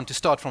next one to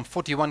start from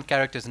 41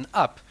 characters and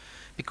up,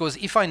 because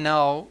if I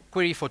now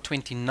query for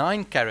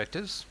 29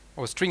 characters,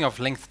 or a string of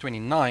length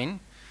 29,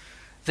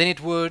 then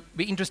it would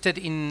be interested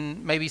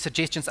in maybe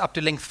suggestions up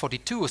to length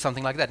 42 or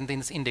something like that, and then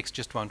this index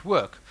just won't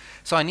work.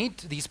 So I need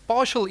these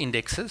partial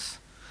indexes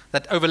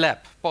that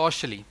overlap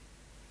partially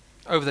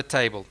over the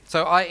table.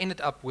 So I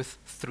ended up with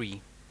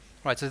 3.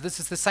 Right, so this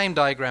is the same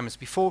diagram as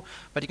before,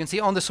 but you can see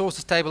on the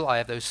sources table I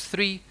have those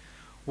 3.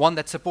 One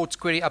that supports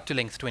query up to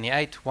length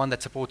 28, one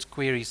that supports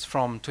queries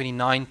from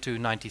 29 to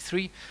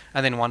 93,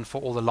 and then one for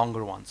all the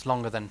longer ones,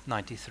 longer than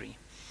 93.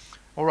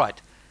 All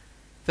right.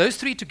 Those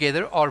 3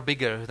 together are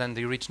bigger than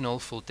the original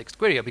full text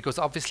query because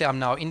obviously I'm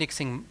now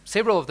indexing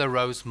several of the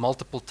rows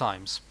multiple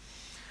times.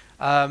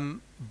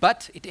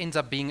 But it ends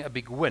up being a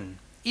big win.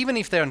 Even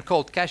if they're in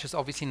cold caches,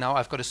 obviously now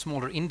I've got a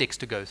smaller index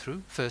to go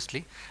through,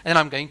 firstly, and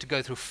I'm going to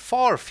go through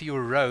far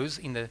fewer rows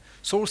in the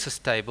sources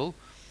table,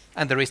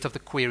 and the rest of the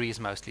query is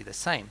mostly the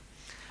same.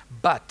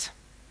 But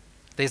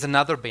there's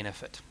another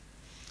benefit,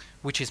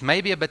 which is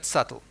maybe a bit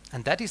subtle,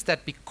 and that is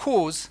that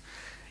because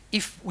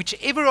if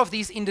whichever of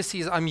these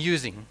indices I'm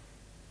using,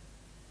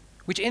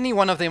 which any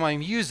one of them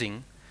I'm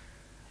using,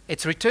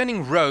 it's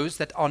returning rows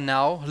that are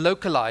now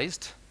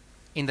localized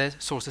in the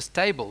sources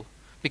table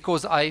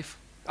because I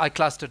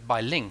clustered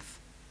by length.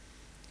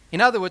 In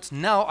other words,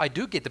 now I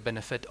do get the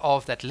benefit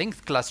of that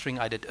length clustering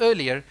I did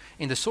earlier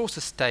in the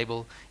sources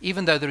table,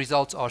 even though the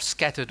results are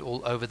scattered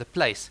all over the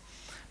place.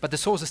 But the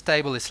sources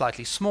table is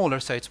slightly smaller,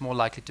 so it's more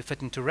likely to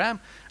fit into RAM,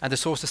 and the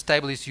sources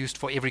table is used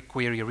for every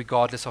query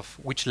regardless of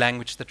which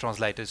language the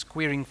translator is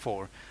querying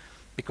for,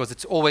 because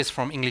it's always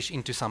from English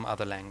into some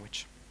other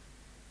language.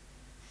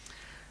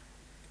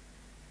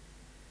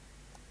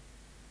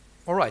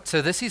 Alright,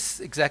 so this is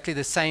exactly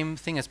the same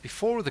thing as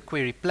before, the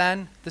query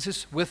plan. This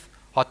is with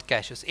hot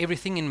caches,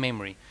 everything in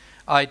memory.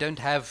 I don't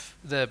have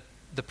the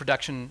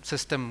production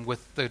system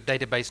with the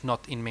database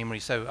not in memory,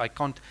 so I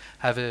can't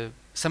have a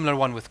similar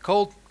one with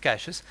cold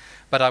caches,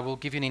 but I will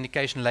give you an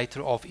indication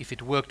later of if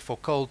it worked for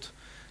cold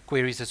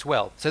queries as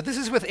well. So this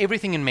is with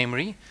everything in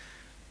memory.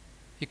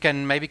 You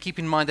can maybe keep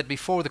in mind that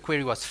before the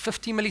query was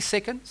 50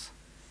 milliseconds.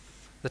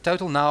 The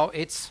total now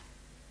it's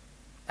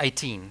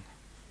 18.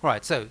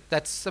 Right, so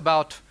that's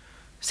about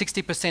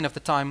 60% of the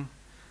time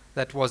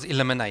that was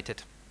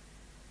eliminated.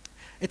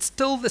 It's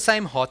still the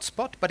same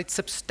hotspot, but it's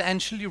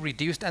substantially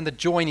reduced, and the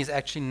join is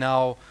actually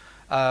now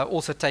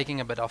also taking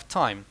a bit of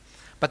time.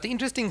 But the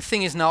interesting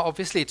thing is now,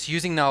 obviously, it's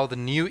using now the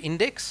new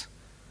index,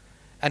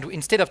 and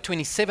instead of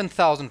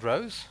 27,000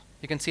 rows,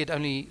 you can see it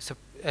only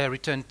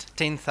returned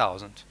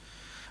 10,000,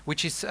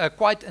 which is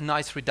quite a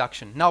nice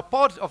reduction. Now,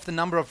 part of the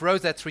number of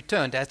rows that's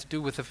returned has to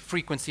do with the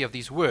frequency of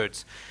these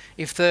words.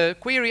 If the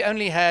query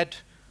only had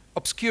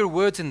obscure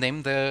words in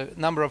them, the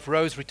number of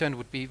rows returned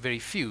would be very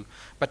few.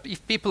 But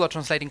if people are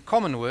translating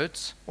common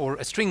words, or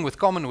a string with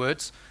common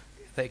words,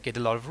 they get a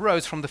lot of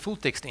rows from the full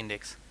text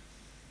index.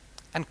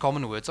 And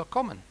common words are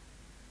common.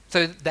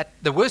 So that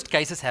the worst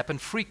cases happen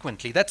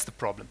frequently. That's the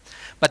problem.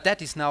 But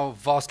that is now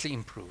vastly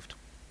improved.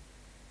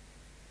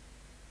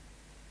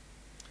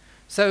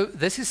 So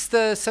this is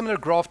the similar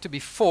graph to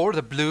before.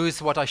 The blue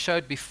is what I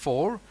showed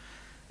before.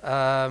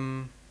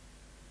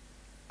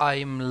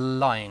 I'm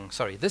lying.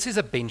 Sorry, this is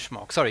a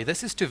benchmark. Sorry,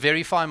 this is to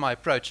verify my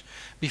approach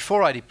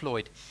before I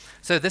deployed.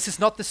 So this is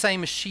not the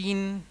same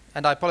machine,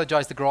 and I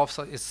apologize, the graph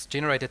is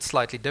generated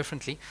slightly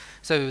differently.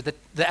 So the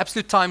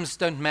absolute times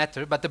don't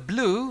matter, but the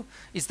blue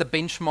is the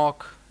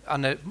benchmark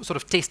under sort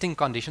of testing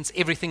conditions,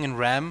 everything in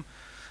RAM,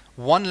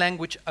 one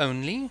language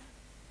only.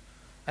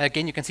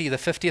 Again, you can see the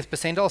 50th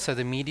percentile, so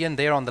the median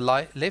there on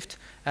the left,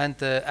 and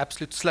the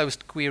absolute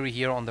slowest query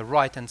here on the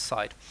right-hand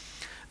side.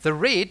 The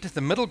red,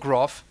 the middle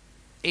graph,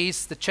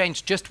 is the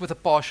change just with the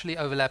partially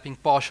overlapping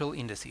partial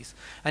indices.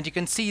 And you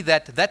can see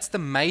that that's the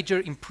major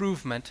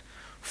improvement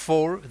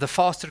for the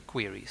faster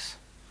queries.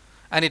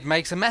 And it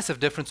makes a massive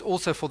difference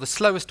also for the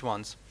slowest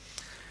ones.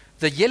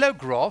 The yellow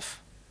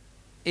graph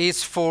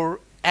is for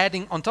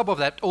adding on top of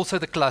that also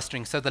the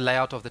clustering, so the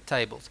layout of the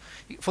tables.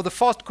 For the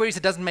fast queries,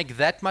 it doesn't make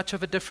that much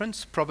of a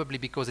difference, probably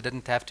because it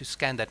didn't have to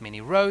scan that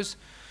many rows.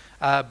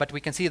 But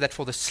we can see that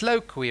for the slow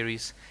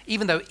queries,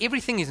 even though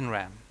everything is in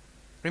RAM,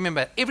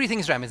 remember, everything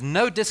is RAM. There's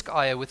no disk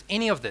I/O with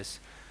any of this.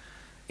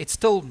 It's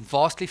still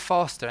vastly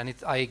faster, and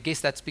I guess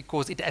that's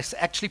because it is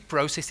actually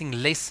processing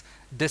less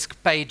disk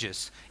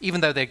pages,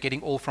 even though they're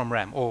getting all from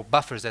RAM, or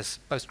buffers, as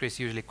Postgres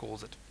usually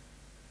calls it.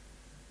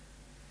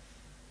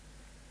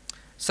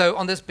 So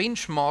on this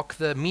benchmark,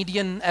 the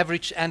median,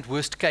 average, and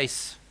worst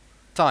case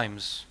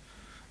times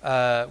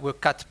were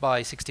cut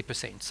by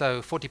 60%,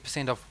 so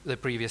 40% of the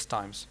previous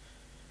times.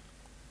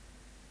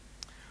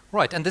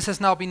 Right, and this has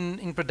now been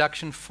in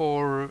production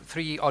for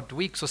 3 odd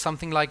weeks or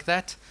something like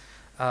that.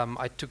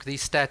 I took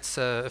these stats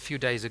a few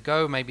days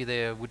ago. Maybe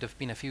there would have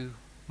been a few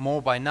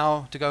more by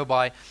now to go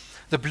by.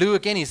 The blue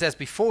again is as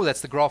before. That's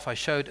the graph I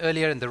showed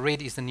earlier, and the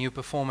red is the new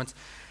performance.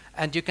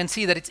 And you can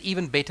see that it's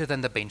even better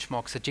than the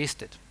benchmark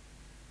suggested.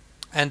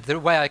 And the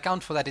way I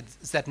account for that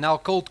is that now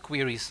cold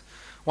queries,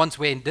 once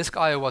where disk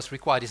I/O was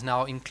required, is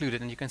now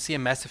included, and you can see a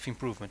massive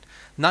improvement.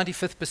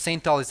 95th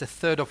percentile is a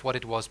third of what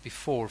it was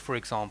before, for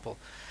example.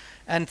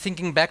 And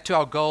thinking back to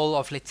our goal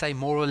of, let's say,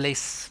 more or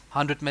less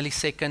 100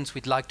 milliseconds,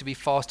 we'd like to be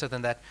faster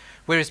than that.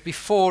 Whereas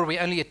before, we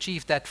only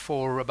achieved that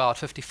for about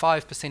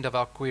 55% of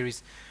our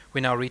queries.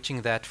 We're now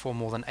reaching that for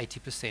more than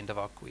 80% of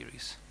our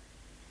queries.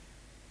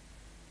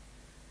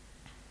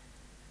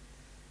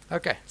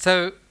 Okay,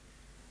 so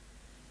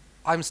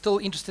I'm still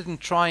interested in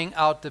trying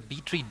out the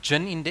B-tree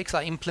GIN index.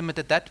 I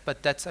implemented that,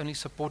 but that's only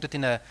supported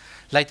in a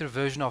later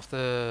version of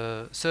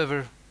the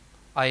server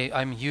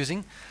I'm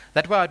using.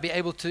 That way I'd be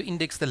able to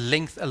index the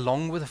length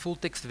along with a full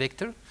text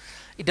vector.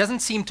 It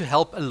doesn't seem to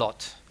help a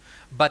lot,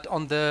 but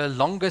on the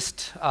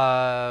longest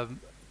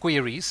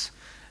queries,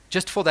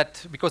 just for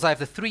that, because I have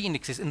the 3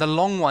 indexes, in the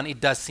long one it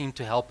does seem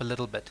to help a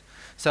little bit.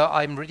 So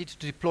I'm ready to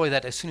deploy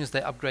that as soon as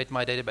they upgrade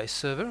my database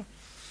server.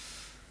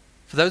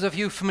 For those of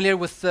you familiar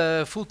with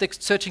full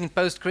text searching in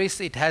Postgres,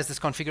 it has this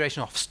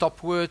configuration of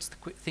stop words.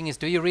 The thing is,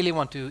 do you really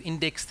want to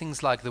index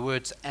things like the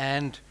words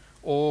and,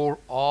 or,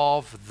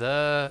 of,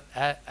 the,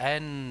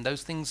 and,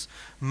 those things?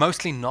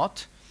 Mostly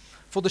not.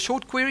 For the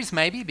short queries,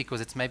 maybe, because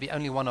it's maybe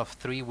only 1 of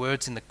 3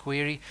 words in the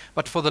query,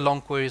 but for the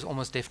long queries,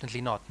 almost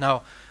definitely not.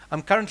 Now,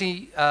 I'm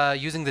currently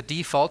using the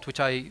default,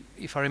 which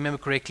if I remember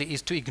correctly,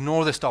 is to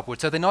ignore the stop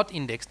word. So they're not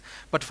indexed,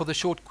 but for the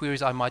short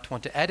queries, I might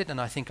want to add it, and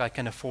I think I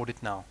can afford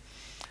it now.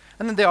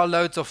 And then there are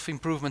loads of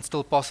improvements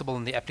still possible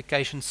on the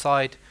application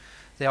side.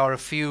 There are a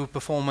few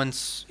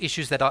performance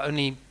issues that are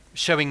only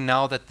showing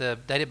now that the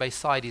database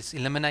side is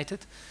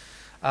eliminated.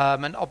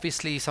 And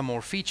obviously some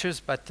more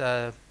features, but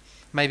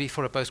maybe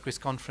for a Postgres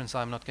conference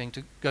I'm not going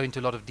to go into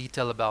a lot of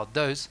detail about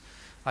those.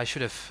 I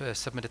should have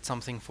submitted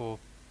something for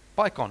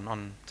PyCon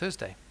on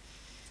Thursday.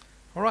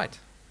 All right.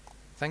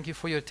 Thank you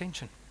for your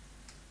attention.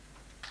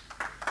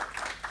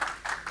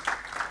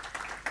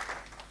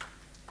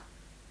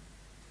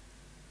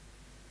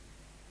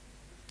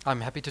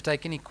 I'm happy to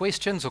take any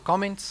questions or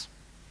comments.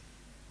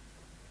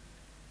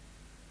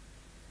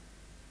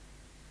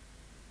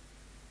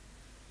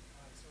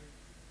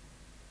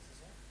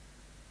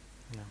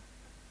 No.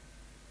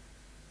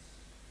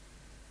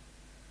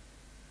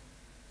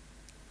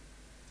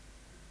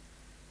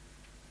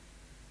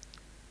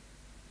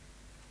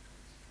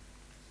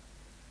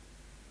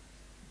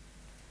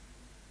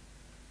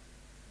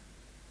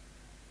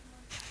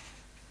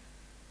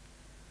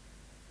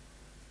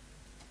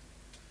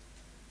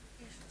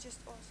 You should just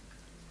ask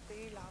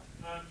very loud.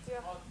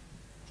 I'll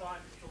try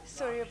and talk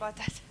Sorry about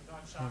that.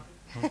 without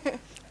shouting.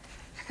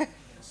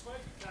 Just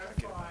wanted to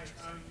clarify,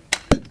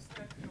 you noticed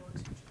that your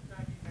teacher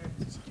tagging had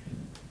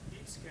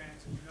deep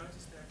scans, and you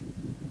noticed that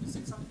you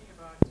said something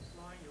about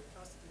applying your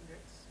cluster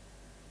index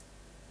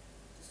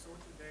to sort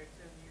your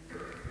data, and you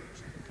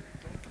mentioned that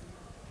you don't do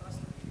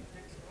cluster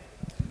index.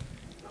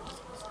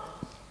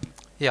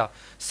 Yeah.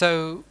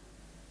 So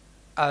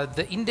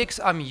the index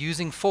I'm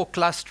using for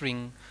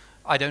clustering,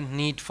 I don't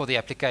need for the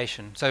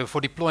application. So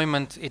for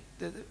deployment,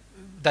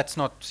 that's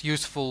not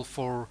useful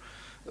for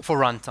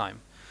runtime.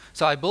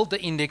 So I build the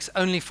index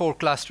only for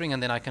clustering,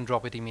 and then I can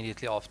drop it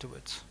immediately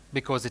afterwards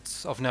because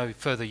it's of no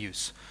further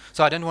use.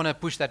 So I don't want to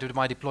push that to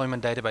my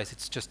deployment database.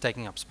 It's just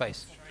taking up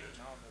space.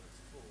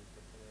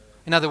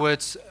 In other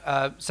words,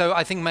 so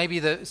I think maybe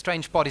the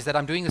strange part is that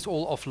I'm doing this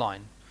all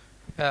offline.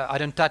 I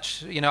don't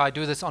touch, I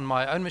do this on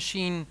my own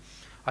machine.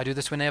 I do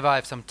this whenever I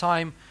have some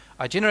time.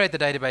 I generate the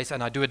database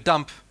and I do a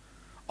dump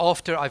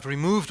after I've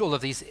removed all of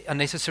these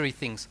unnecessary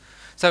things.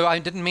 So I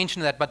didn't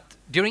mention that, but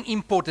during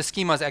import, the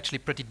schema is actually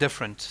pretty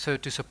different. So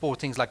to support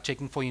things like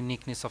checking for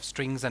uniqueness of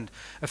strings and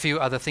a few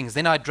other things.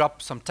 Then I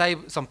drop some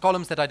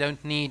columns that I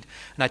don't need,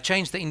 and I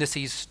change the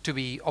indices to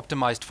be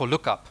optimized for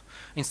lookup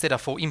instead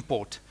of for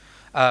import.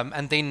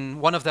 And then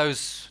one of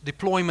those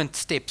deployment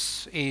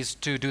steps is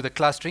to do the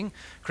clustering,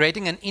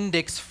 creating an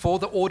index for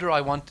the order I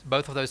want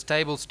both of those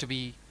tables to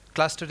be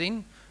clustered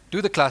in,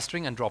 do the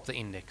clustering, and drop the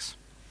index.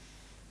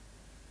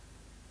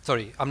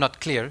 Sorry, I'm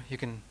not clear. You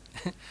can...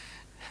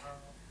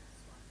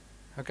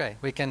 Okay,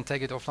 we can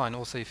take it offline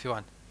also if you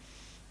want.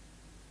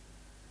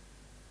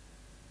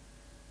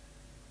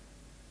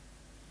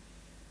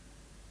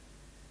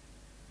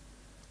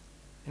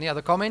 Any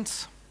other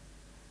comments?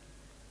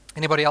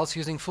 Anybody else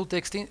using full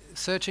text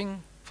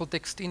searching, full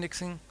text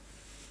indexing?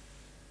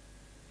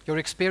 Your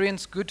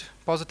experience, good,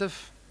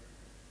 positive?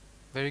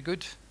 Very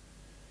good.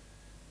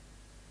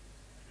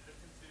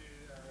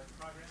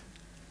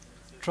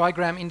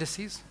 Trigram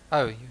indices?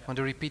 Oh, you want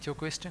to repeat your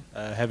question?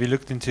 Have you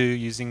looked into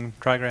using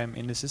trigram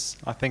indices?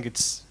 I think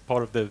it's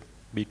part of the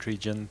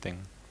B-tree-gen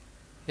thing.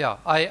 Yeah,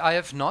 I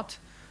have not.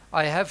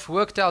 I have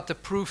worked out the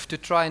proof to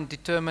try and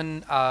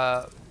determine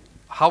how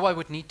I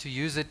would need to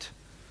use it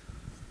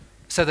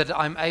so that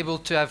I'm able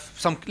to have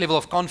some level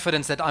of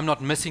confidence that I'm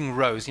not missing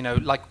rows,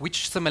 like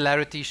which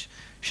similarity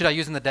should I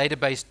use in the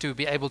database to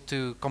be able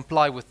to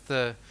comply with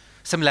the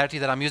similarity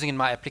that I'm using in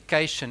my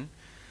application.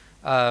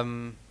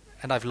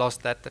 And I've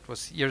lost that. That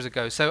was years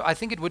ago. So I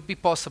think it would be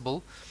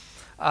possible.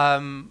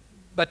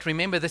 But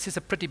remember, this is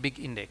a pretty big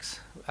index.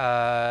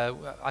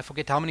 I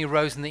forget how many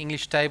rows in the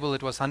English table.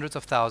 It was hundreds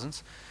of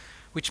thousands,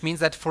 which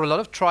means that for a lot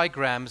of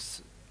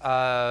trigrams,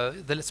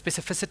 the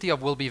specificity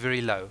of will be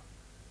very low.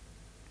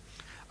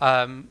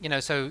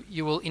 So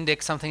you will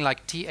index something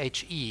like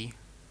THE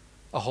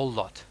a whole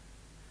lot,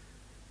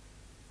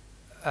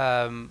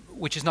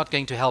 which is not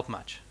going to help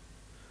much.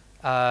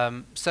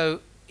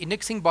 So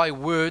indexing by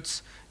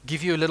words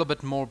give you a little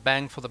bit more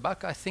bang for the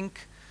buck, I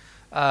think.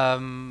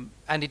 And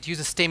it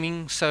uses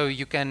stemming, so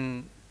you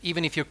can,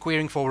 even if you're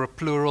querying for a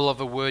plural of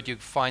a word, you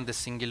find the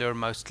singular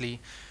mostly.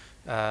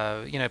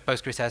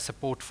 Postgres has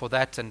support for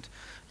that, and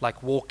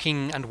like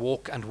walking and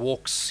walk and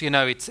walks,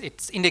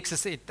 it's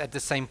indexes it at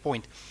the same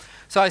point.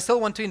 So I still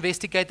want to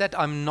investigate that.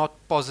 I'm not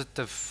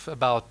positive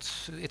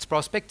about its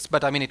prospects,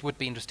 but I mean, it would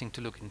be interesting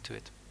to look into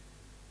it.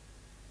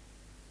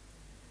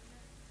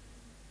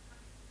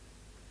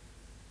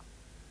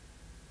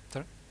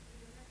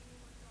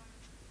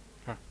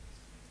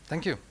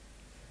 Thank you.